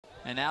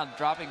And now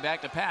dropping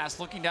back to pass,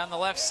 looking down the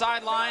left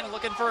sideline,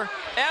 looking for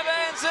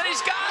Evans, and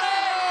he's got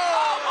it!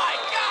 Oh my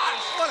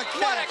gosh! What a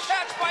catch! What a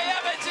catch by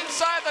Evans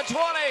inside the 20!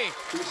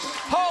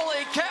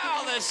 Holy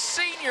cow, the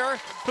senior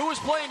who was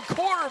playing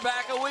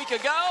quarterback a week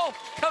ago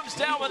comes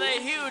down with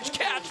a huge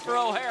catch for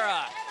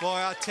O'Hara. Boy,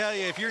 I'll tell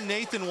you, if you're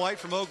Nathan White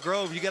from Oak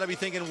Grove, you got to be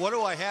thinking, what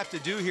do I have to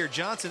do here?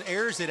 Johnson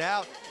airs it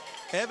out.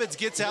 Evans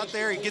gets out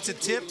there, he gets it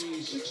tipped.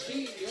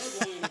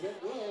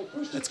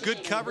 That's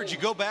good coverage. You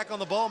go back on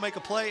the ball, make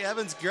a play.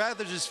 Evans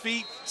gathers his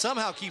feet,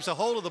 somehow keeps a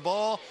hold of the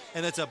ball,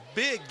 and it's a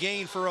big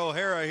gain for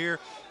O'Hara here.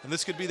 And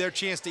this could be their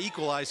chance to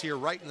equalize here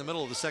right in the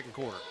middle of the second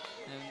quarter.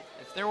 And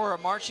if there were a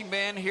marching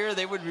band here,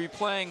 they would be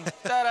playing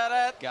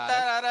da-da-da,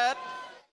 da-da-da.